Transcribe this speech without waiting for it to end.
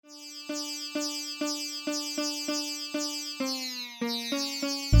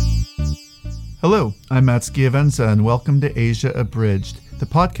Hello, I'm Matt Schiavenza, and welcome to Asia Abridged, the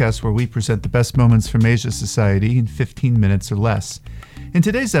podcast where we present the best moments from Asia society in 15 minutes or less. In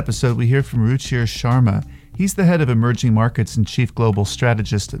today's episode, we hear from Ruchir Sharma. He's the head of emerging markets and chief global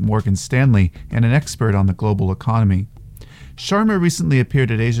strategist at Morgan Stanley and an expert on the global economy. Sharma recently appeared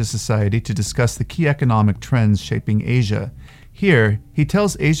at Asia Society to discuss the key economic trends shaping Asia. Here, he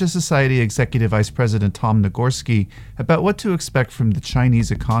tells Asia Society Executive Vice President Tom Nagorski about what to expect from the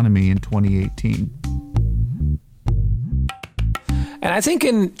Chinese economy in 2018. And I think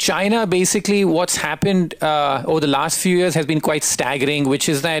in China, basically what's happened over the last few years has been quite staggering, which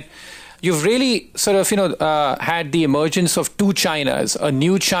is that you've really sort of, had the emergence of two Chinas, a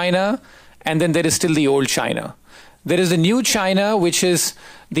new China, and then there is still the old China. There is the new China, which is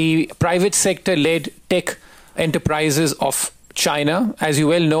the private sector-led tech enterprises of China. As you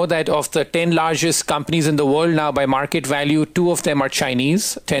well know, that of the 10 largest companies in the world now by market value, 2 of them are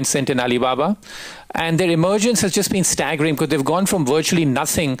Chinese, Tencent and Alibaba. And their emergence has just been staggering because they've gone from virtually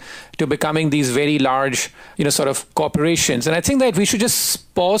nothing to becoming these very large, sort of corporations. And I think that we should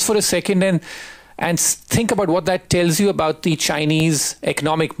just pause for a second and think about what that tells you about the Chinese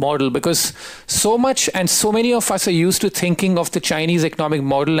economic model, because so much and so many of us are used to thinking of the Chinese economic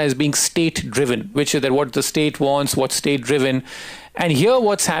model as being state-driven, which is that what the state wants, what's state-driven. And here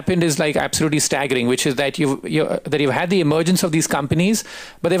what's happened is like absolutely staggering, which is that you've had the emergence of these companies,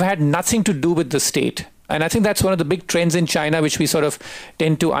 but they've had nothing to do with the state. And I think that's one of the big trends in China, which we sort of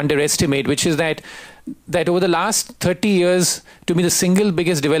tend to underestimate, which is that over the last 30 years, to me, the single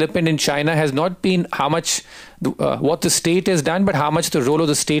biggest development in China has not been how much what the state has done, but how much the role of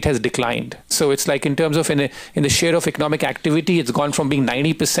the state has declined. So it's like in terms of in the share of economic activity, it's gone from being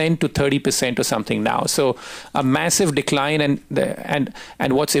 90% to 30% or something now. So a massive decline, and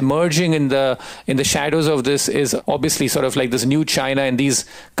what's emerging in the shadows of this is obviously sort of like this new China and these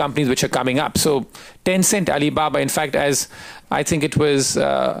companies which are coming up. So Tencent, Alibaba, in fact, as I think it was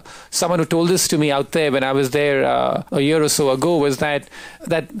someone who told this to me out there when I was there a year or so ago, was that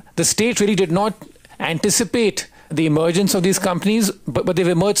the state really did not anticipate the emergence of these companies, but they've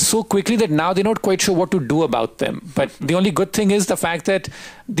emerged so quickly that now they're not quite sure what to do about them. But the only good thing is the fact that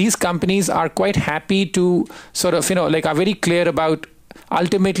these companies are quite happy to sort of, are very clear about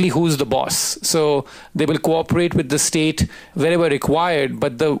ultimately who's the boss. So they will cooperate with the state wherever required,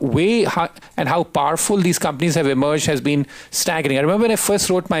 but the way how powerful these companies have emerged has been staggering. I remember when I first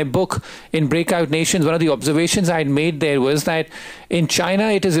wrote my book in Breakout Nations, one of the observations I had made there was that in China,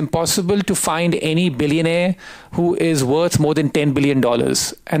 it is impossible to find any billionaire who is worth more than $10 billion.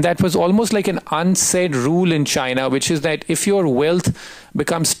 And that was almost like an unsaid rule in China, which is that if your wealth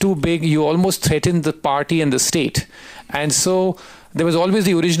becomes too big, you almost threaten the party and the state. And so there was always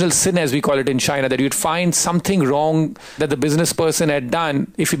the original sin, as we call it in China, that you'd find something wrong that the business person had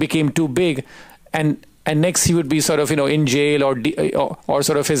done if he became too big, and next he would be sort of in jail, or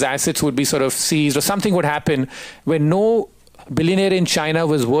sort of his assets would be sort of seized, or something would happen where no billionaire in China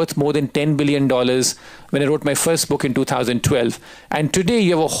was worth more than $10 billion when I wrote my first book in 2012. And today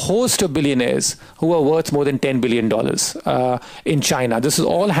you have a host of billionaires who are worth more than $10 billion in China. This has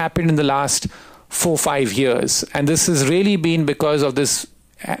all happened in the last 4-5 years. And this has really been because of this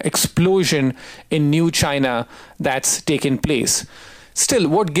explosion in new China that's taken place. Still,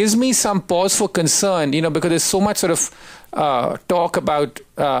 what gives me some pause for concern, because there's so much sort of talk about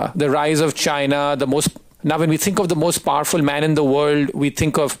the rise of China, now when we think of the most powerful man in the world, we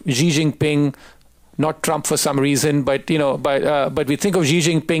think of Xi Jinping, not Trump for some reason, but we think of Xi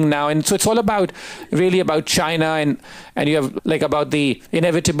Jinping now, and so it's all really about China, and you have like about the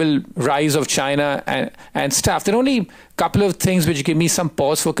inevitable rise of China and stuff. There are only a couple of things which give me some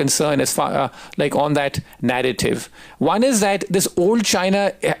pause for concern as far on that narrative. One is that this old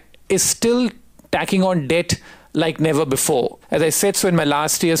China is still tacking on debt like never before. As I said so in my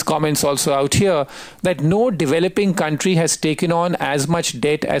last year's comments also out here, that no developing country has taken on as much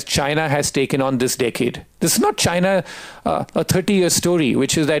debt as China has taken on this decade. This is not China, a 30-year story,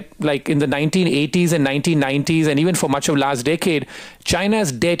 which is that like in the 1980s and 1990s, and even for much of last decade,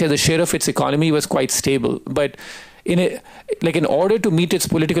 China's debt as a share of its economy was quite stable. But in order to meet its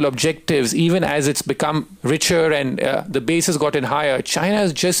political objectives, even as it's become richer and the base has gotten higher, China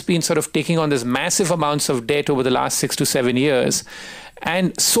has just been sort of taking on this massive amounts of debt over the last 6 to 7 years.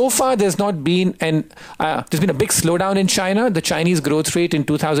 And so far, there's not been there's been a big slowdown in China. The Chinese growth rate in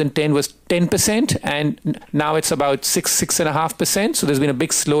 2010 was 10%, and now it's about 6.5%. So there's been a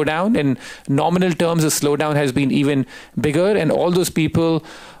big slowdown. In nominal terms, the slowdown has been even bigger, and all those people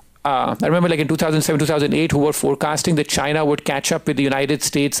I remember like in 2007, 2008, who were forecasting that China would catch up with the United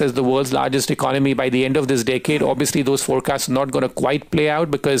States as the world's largest economy by the end of this decade. Obviously, those forecasts are not going to quite play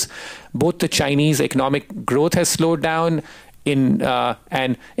out because both the Chinese economic growth has slowed down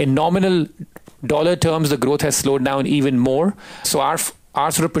and in nominal dollar terms, the growth has slowed down even more. So our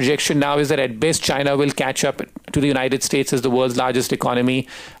sort of projection now is that at best China will catch up to the United States as the world's largest economy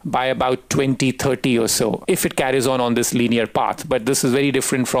by about 2030 or so, if it carries on this linear path. But this is very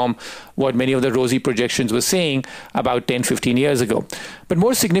different from what many of the rosy projections were saying about 10, 15 years ago. But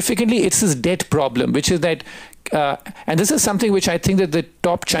more significantly, it's this debt problem, which is that, and this is something which I think that the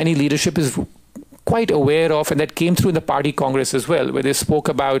top Chinese leadership is quite aware of, and that came through in the party congress as well, where they spoke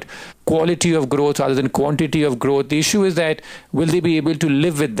about quality of growth rather than quantity of growth. The issue is that will they be able to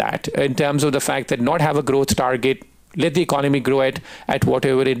live with that in terms of the fact that not have a growth target, let the economy grow at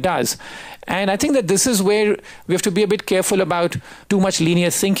whatever it does. And I think that this is where we have to be a bit careful about too much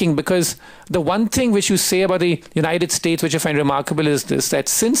linear thinking, because the one thing which you say about the United States, which I find remarkable, is this, that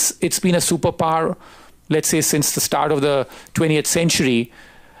since it's been a superpower, let's say since the start of the 20th century,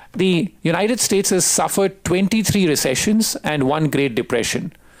 the United States has suffered 23 recessions and one Great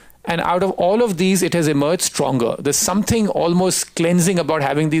Depression. And out of all of these, it has emerged stronger. There's something almost cleansing about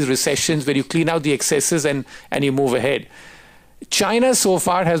having these recessions where you clean out the excesses and you move ahead. China so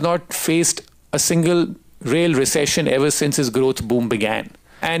far has not faced a single real recession ever since its growth boom began.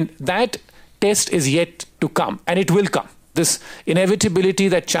 And that test is yet to come, and it will come. This inevitability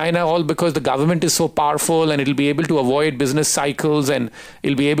that China, all because the government is so powerful and it'll be able to avoid business cycles and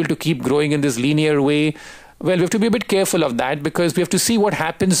it'll be able to keep growing in this linear way. Well, we have to be a bit careful of that, because we have to see what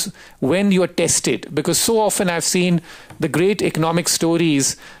happens when you are tested. Because so often I've seen the great economic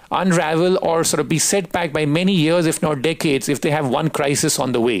stories unravel or sort of be set back by many years, if not decades, if they have one crisis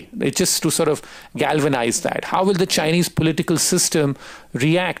on the way. It's just to sort of galvanize that. How will the Chinese political system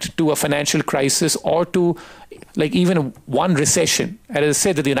react to a financial crisis or to like even one recession? And as I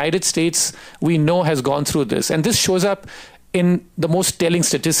said, that the United States, we know, has gone through this. And this shows up in the most telling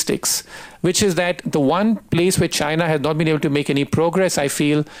statistics, which is that the one place where China has not been able to make any progress, I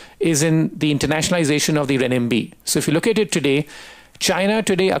feel, is in the internationalization of the renminbi. So if you look at it today, China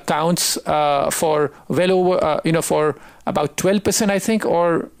today accounts for well over, for about 12%, I think,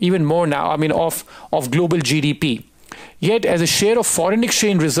 or even more now, of global GDP. Yet as a share of foreign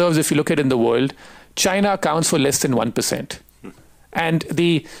exchange reserves, if you look at it in the world, China accounts for less than 1%. And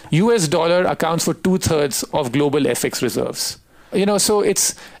the US dollar accounts for 2/3 of global FX reserves.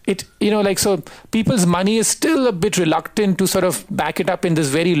 So people's money is still a bit reluctant to sort of back it up in this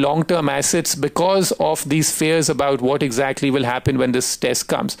very long-term assets because of these fears about what exactly will happen when this test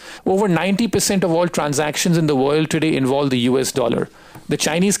comes. Over 90% of all transactions in the world today involve the US dollar. The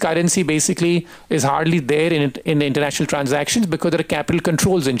Chinese currency basically is hardly there in international transactions because there are capital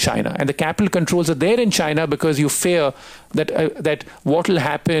controls in China. And the capital controls are there in China because you fear that what will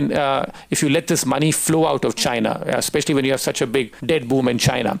happen if you let this money flow out of China, especially when you have such a big debt boom in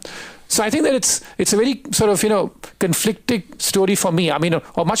China. So I think that it's a very sort of, conflicting story for me.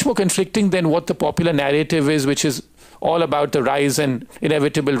 Or much more conflicting than what the popular narrative is, which is all about the rise and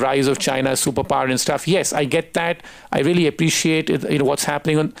inevitable rise of China's superpower and stuff. Yes, I get that. I really appreciate it, what's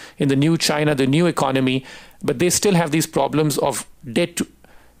happening in the new China, the new economy, but they still have these problems of debt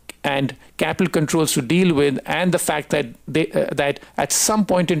and capital controls to deal with, and the fact that that at some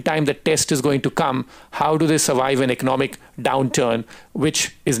point in time the test is going to come. How do they survive an economic downturn,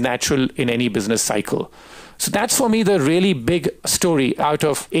 which is natural in any business cycle? So that's for me the really big story out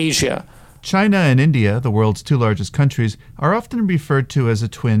of Asia. China and India, the world's two largest countries, are often referred to as a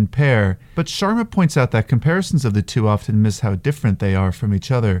twin pair, but Sharma points out that comparisons of the two often miss how different they are from each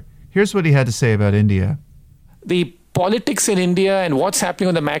other. Here's what he had to say about India. The politics in India and what's happening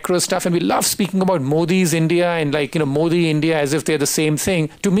on the macro stuff, and we love speaking about Modi's India and Modi India as if they're the same thing.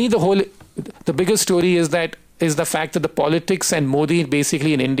 To me, the bigger story is the fact that the politics and Modi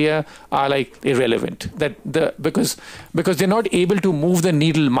basically in India are irrelevant. Because they're not able to move the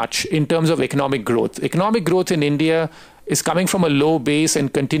needle much in terms of economic growth. Economic growth in India is coming from a low base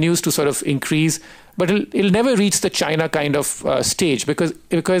and continues to sort of increase, but it'll never reach the China kind of stage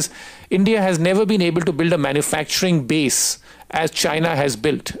because India has never been able to build a manufacturing base as China has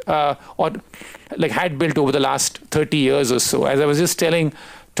built or had built over the last 30 years or so. As I was just telling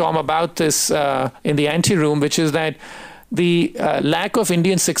Tom about this in the ante room, which is that the lack of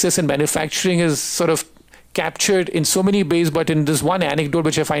Indian success in manufacturing is sort of captured in so many ways, but in this one anecdote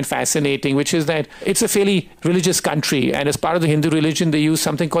which I find fascinating, which is that it's a fairly religious country, and as part of the Hindu religion they use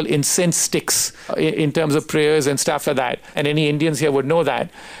something called incense sticks in terms of prayers and stuff like that, and any Indians here would know that.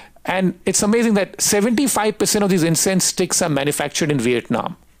 And it's amazing that 75% of these incense sticks are manufactured in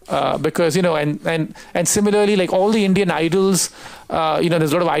Vietnam. Because, and similarly, like all the Indian idols,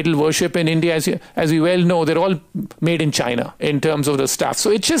 there's a lot of idol worship in India, as we well know, they're all made in China in terms of the stuff.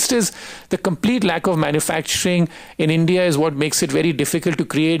 So it just is the complete lack of manufacturing in India is what makes it very difficult to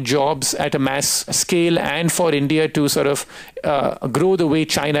create jobs at a mass scale and for India to sort of grow the way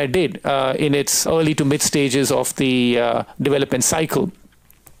China did in its early to mid stages of the development cycle.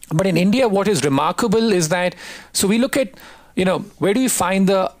 But in India, what is remarkable is that, so we look at, where do we find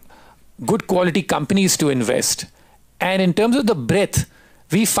the good quality companies to invest? And in terms of the breadth,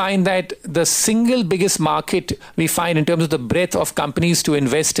 we find that the single biggest market we find in terms of the breadth of companies to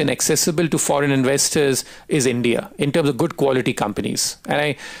invest in accessible to foreign investors is India in terms of good quality companies.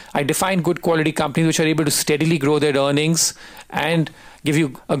 And I define good quality companies which are able to steadily grow their earnings and give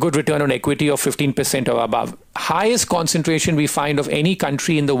you a good return on equity of 15% or above. Highest concentration we find of any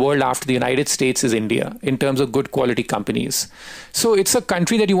country in the world after the United States is India in terms of good quality companies. So it's a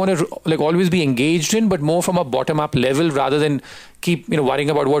country that you want to always be engaged in, but more from a bottom-up level rather than keep worrying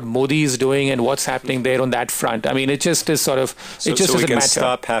about what Modi is doing and what's happening there on that front. I mean, it just is sort of it just doesn't matter. So we can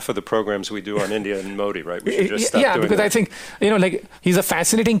stop half of the programs we do on India and Modi, right? We should just stop doing because that. I think he's a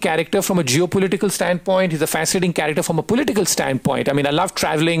fascinating character from a geopolitical standpoint. He's a fascinating character from a political standpoint. I mean, I love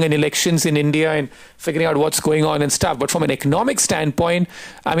traveling and elections in India and figuring out what's going on and stuff. But from an economic standpoint,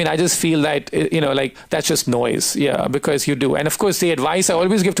 I mean, I just feel that that's just noise. Yeah, because you do. And of course, the advice I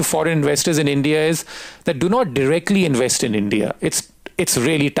always give to foreign investors in India is that do not directly invest in India. It's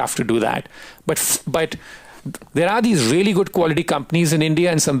really tough to do that. But there are these really good quality companies in India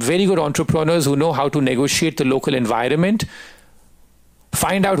and some very good entrepreneurs who know how to negotiate the local environment.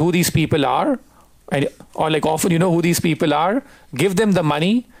 Find out who these people are, or often who these people are. Give them the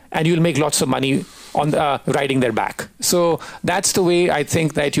money, and you'll make lots of money on riding their back. So that's the way I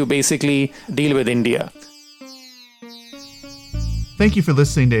think that you basically deal with India. Thank you for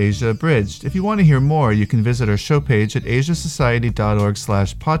listening to Asia Abridged. If you want to hear more, you can visit our show page at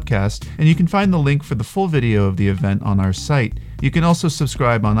asiasociety.org/podcast, and you can find the link for the full video of the event on our site. You can also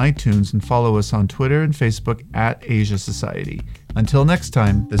subscribe on iTunes and follow us on Twitter and Facebook at Asia Society. Until next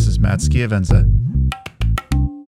time, this is Matt Schiavenza.